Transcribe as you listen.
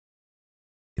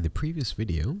In the previous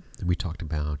video, we talked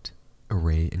about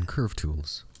array and curve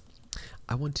tools.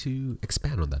 I want to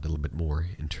expand on that a little bit more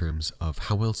in terms of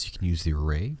how else you can use the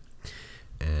array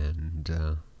and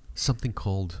something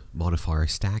called modifier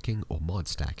stacking or mod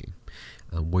stacking,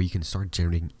 where you can start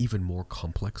generating even more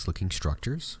complex looking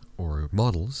structures or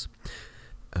models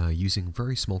using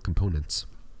very small components.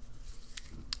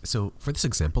 So for this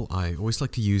example, I always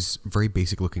like to use very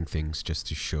basic looking things just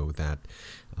to show that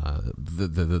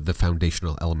the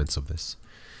foundational elements of this.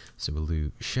 So we'll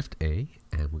do Shift A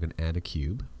and we're going to add a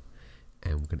cube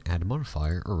and we're going to add a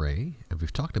modifier array, and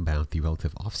we've talked about the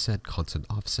relative offset, constant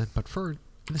offset, but for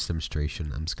this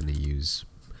demonstration I'm just going to use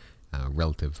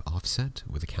relative offset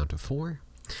with a count of 4.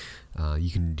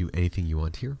 You can do anything you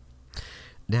want here.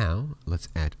 Now let's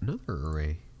add another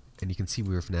array. And you can see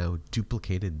we've now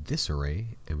duplicated this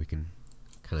array, and we can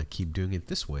kind of keep doing it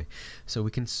this way. So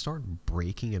we can start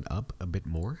breaking it up a bit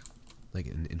more, like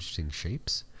in interesting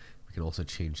shapes. We can also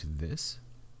change this.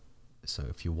 So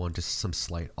if you want just some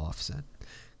slight offset.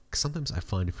 Sometimes I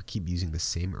find if we keep using the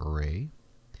same array,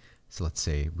 so let's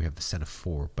say we have the set of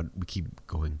 4, but we keep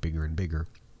going bigger and bigger,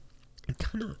 it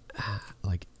kind of,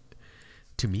 like,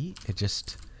 to me,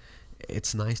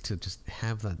 it's nice to just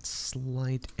have that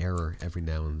slight error every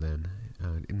now and then.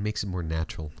 It makes it more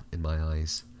natural in my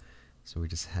eyes. So we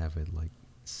just have it like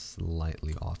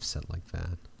slightly offset like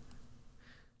that.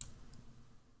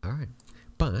 Alright,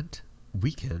 but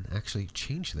we can actually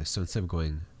change this. So instead of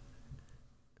going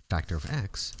factor of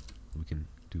x, we can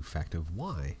do factor of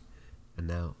y. And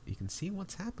now you can see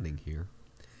what's happening here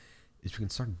is we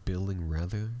can start building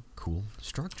rather cool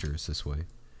structures this way.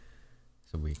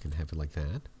 So we can have it like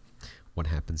that. What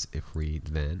happens if we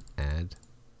then add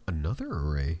another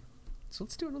array? So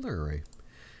let's do another array.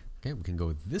 Okay, we can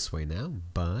go this way now,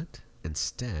 but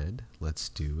instead, let's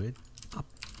do it up.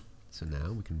 So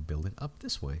now we can build it up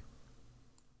this way.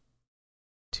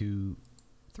 2,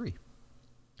 3.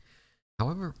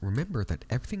 However, remember that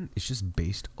everything is just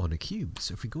based on a cube.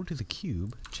 So if we go to the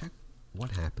cube, check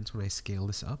what happens when I scale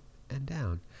this up and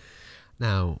down.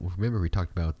 Now, remember we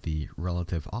talked about the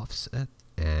relative offset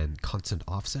and constant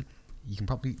offset. You can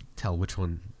probably tell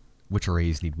which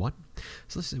arrays need what.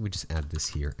 So let's say we just add this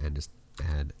here and just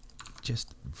add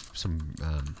just some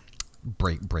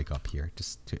break up here,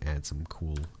 just to add some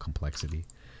cool complexity.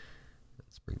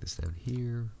 Let's bring this down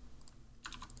here,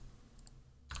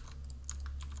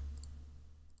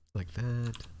 like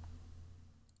that,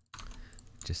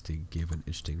 just to give an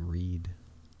interesting read,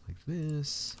 like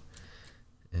this,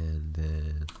 and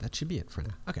then that should be it for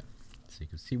now. Okay. So you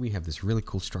can see we have this really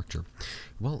cool structure.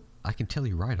 Well, I can tell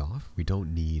you right off, we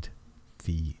don't need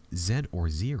the Z or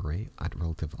Z array at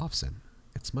relative offset.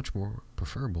 It's much more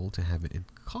preferable to have it in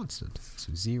constant.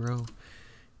 So 0,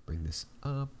 bring this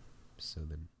up, so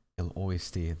then it'll always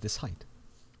stay at this height.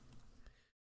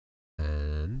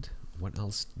 And what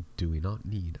else do we not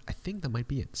need? I think that might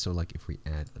be it. So like if we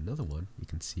add another one, you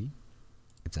can see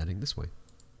it's adding this way.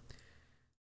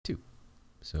 2.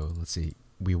 So let's see.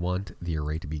 We want the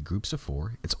array to be groups of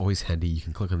 4. It's always handy. You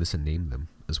can click on this and name them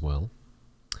as well.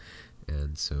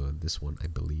 And so this one, I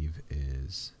believe,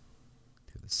 is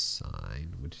to the side,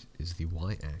 which is the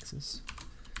y-axis.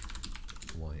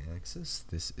 Y-axis.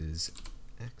 This is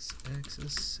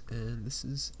x-axis, and this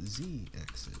is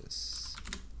z-axis.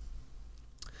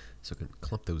 So we can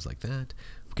clump those like that.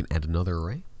 We can add another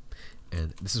array,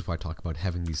 and this is why I talk about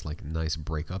having these like nice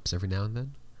breakups every now and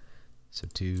then. So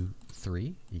 2,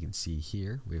 3, you can see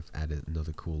here we've added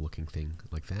another cool looking thing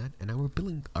like that, and now we're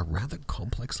building a rather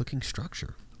complex looking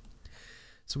structure.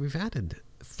 So we've added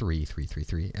 3, 3, 3,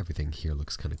 3. Everything here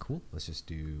looks kind of cool. Let's just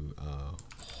do a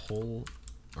whole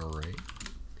array,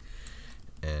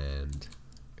 and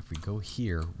if we go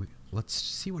here, let's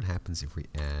see what happens if we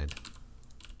add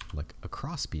like a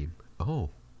crossbeam. Oh,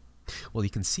 well, you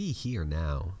can see here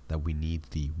now that we need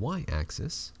the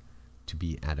y-axis to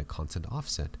be at a constant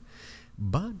offset.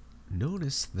 But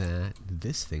notice that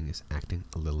this thing is acting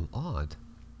a little odd.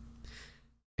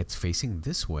 It's facing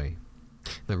this way.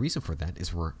 The reason for that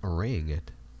is we're arraying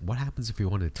it. What happens if we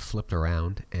wanted it flipped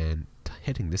around and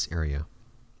hitting this area?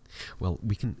 Well,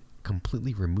 we can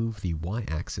completely remove the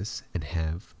y-axis and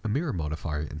have a mirror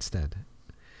modifier instead.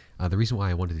 The reason why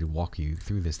I wanted to walk you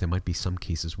through this, there might be some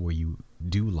cases where you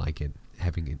do like it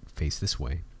having it face this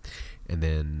way. And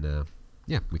then,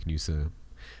 yeah, we can use the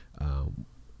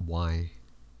y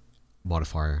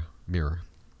modifier mirror.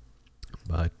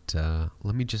 But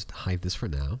let me just hide this for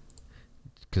now,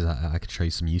 because I could show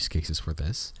you some use cases for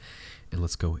this. And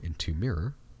let's go into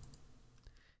mirror,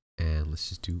 and let's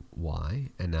just do y,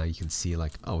 and now you can see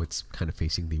like, oh, it's kind of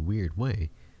facing the weird way.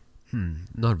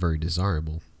 Not very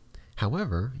desirable.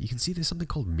 However, you can see there's something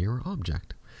called mirror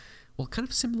object. Well, kind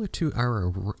of similar to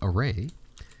our array,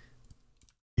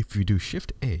 if you do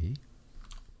Shift A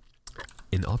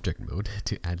in object mode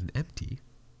to add an empty,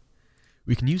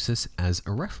 we can use this as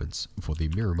a reference for the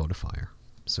mirror modifier.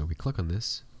 So we click on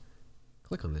this,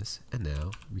 and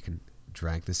now we can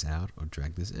drag this out or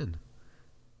drag this in.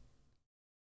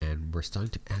 And we're starting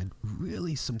to add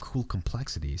really some cool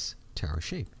complexities to our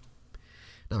shape.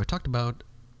 Now I talked about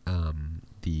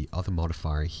the other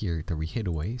modifier here that we hid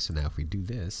away. So now if we do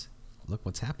this, look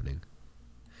what's happening.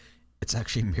 It's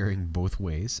actually mirroring both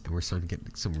ways, and we're starting to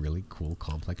get some really cool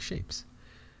complex shapes.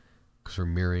 Because we're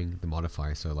mirroring the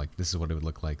modifier, so like this is what it would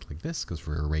look like this, because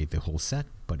we're arrayed the whole set.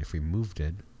 But if we moved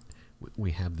it, we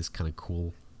have this kind of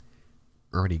cool,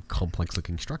 already complex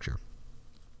looking structure.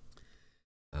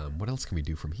 What else can we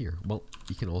do from here? Well,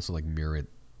 you can also like mirror it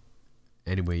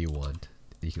any way you want.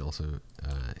 You can also,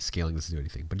 scaling doesn't do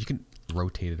anything, but you can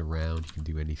rotate it around. You can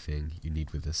do anything you need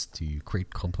with this to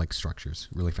create complex structures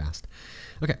really fast.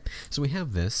 Okay, so we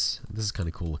have this. This is kind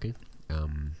of cool looking.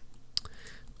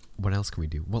 What else can we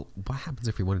do? Well, what happens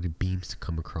if we wanted the beams to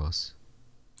come across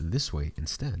this way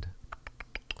instead?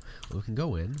 Well, we can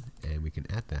go in and we can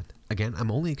add that. Again, I'm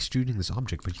only extruding this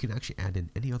object, but you can actually add in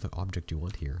any other object you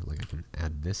want here. Like I can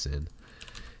add this in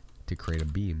to create a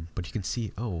beam, but you can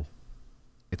see, oh,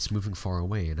 it's moving far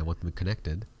away and I want them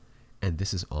connected, and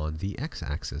this is on the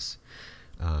x-axis.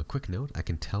 Quick note, I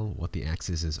can tell what the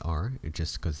axes are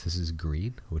just because this is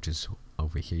green, which is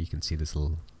over here. You can see this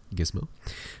little gizmo,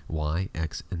 y,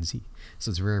 x, and z. So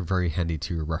it's very, very handy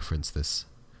to reference this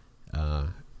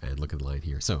and look at the line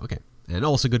here. So, okay. And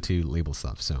also good to label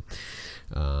stuff. So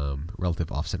relative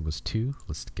offset was 2.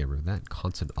 Let's get rid of that.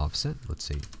 Constant offset, let's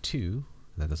say 2.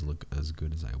 That doesn't look as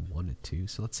good as I want it to.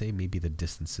 So let's say maybe the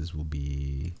distances will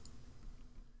be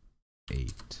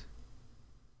 8.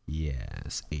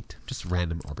 Yes, 8. Just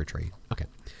random, arbitrary. Okay.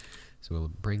 So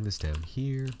we'll bring this down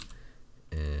here.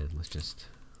 And let's just,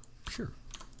 sure.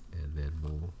 And then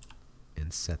we'll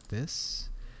inset this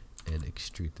and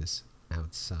extrude this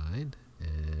outside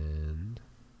and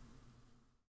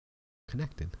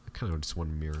connected. I kind of just want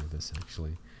to mirror this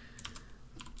actually,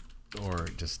 or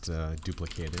just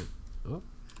duplicate it. Oh,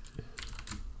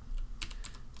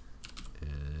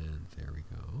 and there we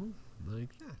go, like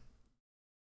that.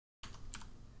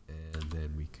 And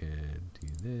then we can do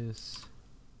this.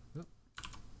 Oh.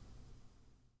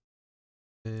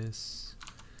 This,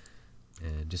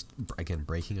 and just again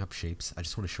breaking up shapes. I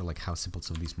just want to show like how simple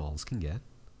some of these models can get,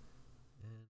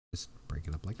 and just break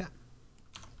it up like that.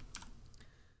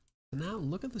 Now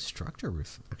look at the structure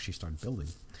we've actually started building.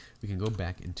 We can go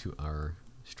back into our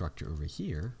structure over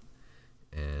here,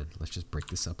 and let's just break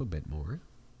this up a bit more,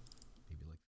 maybe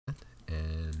like that,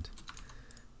 and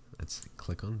let's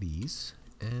click on these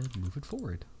and move it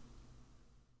forward.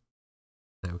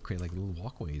 Now we create like little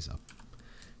walkways up.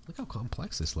 Look how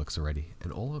complex this looks already,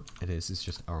 and all it is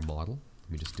just our model.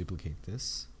 Let me just duplicate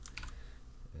this,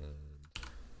 and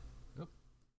oh,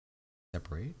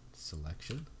 separate,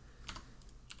 selection.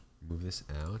 Move this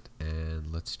out,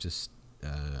 and let's just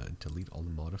delete all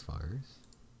the modifiers.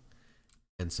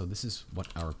 And so this is what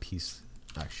our piece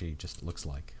actually just looks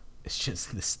like. It's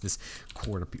just this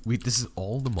quarter piece. This is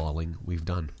all the modeling we've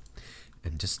done,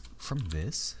 and just from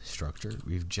this structure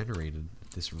we've generated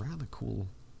this rather cool,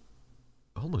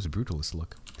 almost brutalist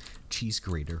look, cheese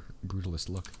grater brutalist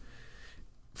look.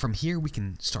 From here we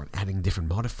can start adding different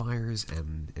modifiers,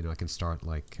 and I can start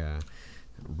like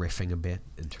riffing a bit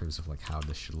in terms of like how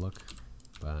this should look,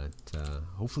 but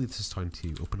hopefully this is starting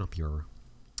to open up your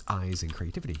eyes and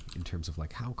creativity in terms of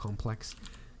like how complex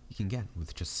you can get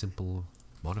with just simple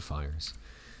modifiers.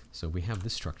 So we have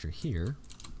this structure here.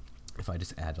 If I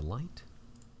just add a light,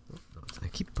 oh, no, I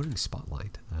keep putting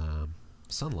spotlight,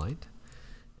 sunlight,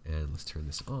 and let's turn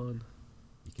this on.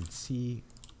 You can see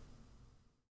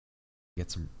get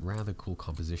some rather cool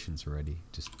compositions already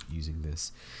just using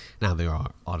this. Now there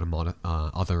are other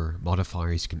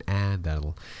modifiers you can add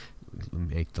that'll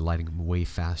make the lighting way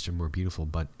faster, more beautiful,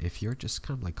 but if you're just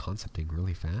kind of like concepting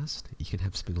really fast, you can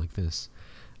have something like this.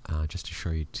 Just to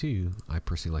show you too, I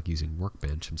personally like using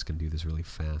Workbench. I'm just going to do this really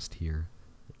fast here.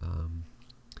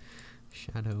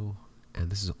 Shadow, and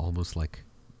this is almost like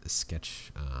a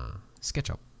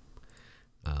SketchUp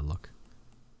look.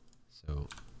 So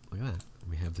look at that.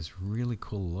 We have this really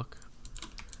cool look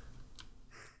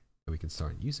that we can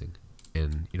start using.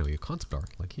 And your concept art,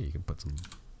 like here, you can put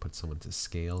someone to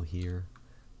scale here,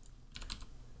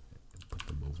 and put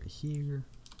them over here.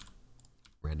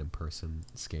 Random person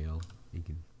scale. You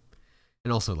can,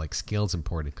 and also like scale is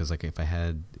important because like if I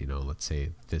had let's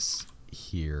say this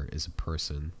here is a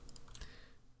person,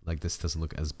 like this doesn't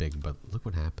look as big, but look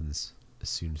what happens as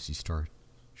soon as you start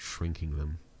shrinking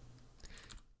them.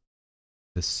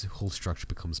 This whole structure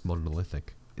becomes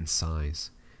monolithic in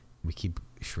size. We keep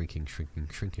shrinking, shrinking,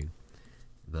 shrinking.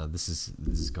 Now this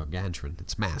is gargantuan.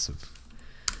 It's massive.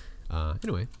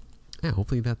 Anyway, yeah,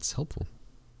 hopefully that's helpful.